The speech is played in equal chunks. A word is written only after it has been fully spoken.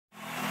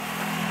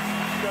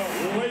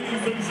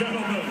ladies and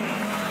gentlemen,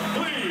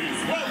 please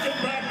welcome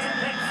back to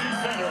Pepsi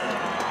Center,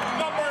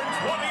 number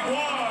 21,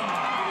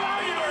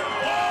 Peter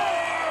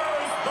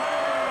Forsberg!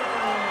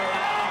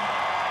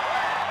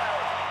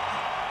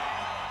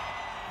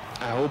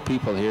 I hope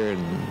people here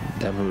in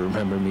Denver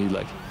remember me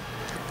like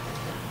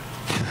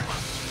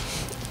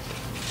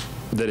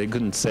that I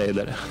couldn't say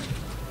that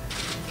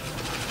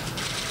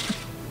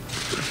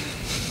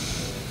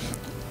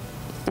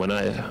when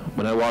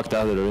I walked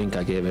out of the rink,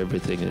 I gave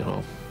everything, you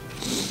know.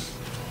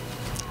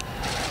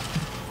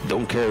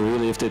 Don't care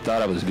really if they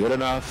thought I was good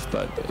enough,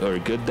 or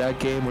good that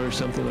game or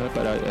something like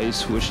that, but I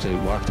just wish they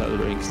walked out of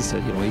the rink and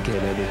said, you know, he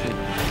gave everything.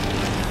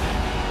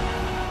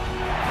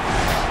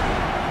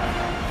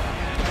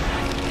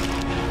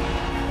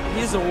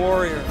 He's a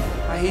warrior.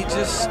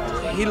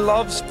 He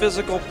loves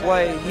physical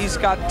play. He's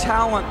got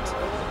talent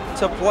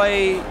to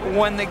play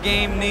when the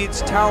game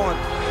needs talent.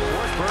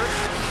 Forsberg,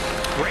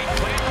 great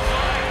play at the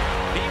line.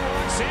 He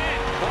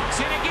walks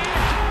in again.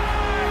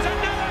 It's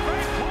another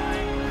great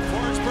play.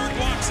 Forsberg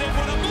walks in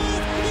with a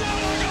move.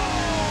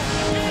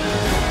 What a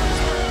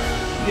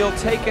goal! He'll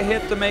take a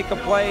hit to make a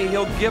play.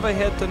 He'll give a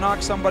hit to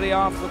knock somebody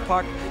off the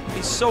puck.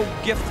 He's so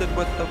gifted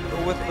with the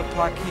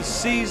puck. He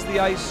sees the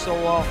ice so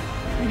well.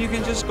 And you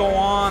can just go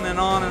on and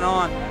on and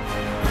on.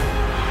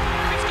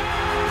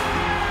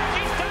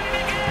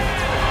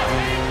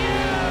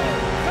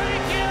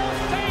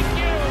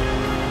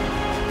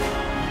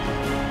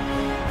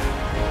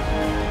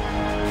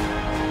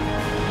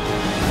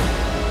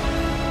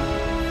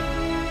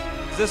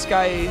 This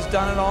guy, he's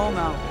done it all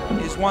now.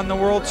 He's won the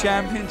World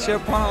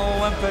Championship, won the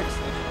Olympics,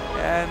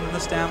 and the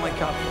Stanley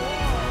Cup.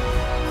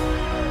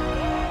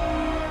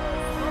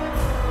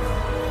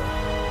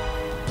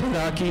 Played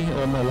hockey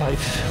all my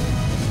life,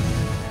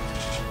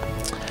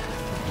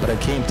 but I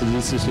came to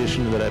this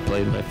decision that I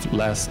played my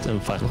last and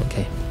final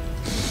game.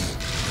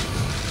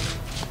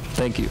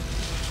 Thank you.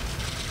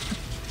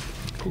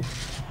 Cool.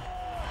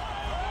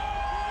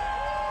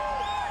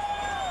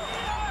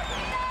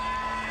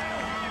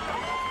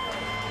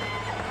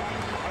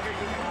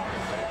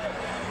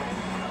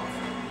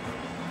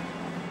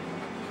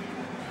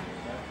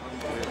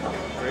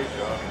 Great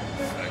job.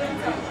 Thank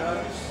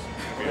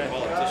you. You're a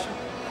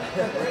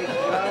politician.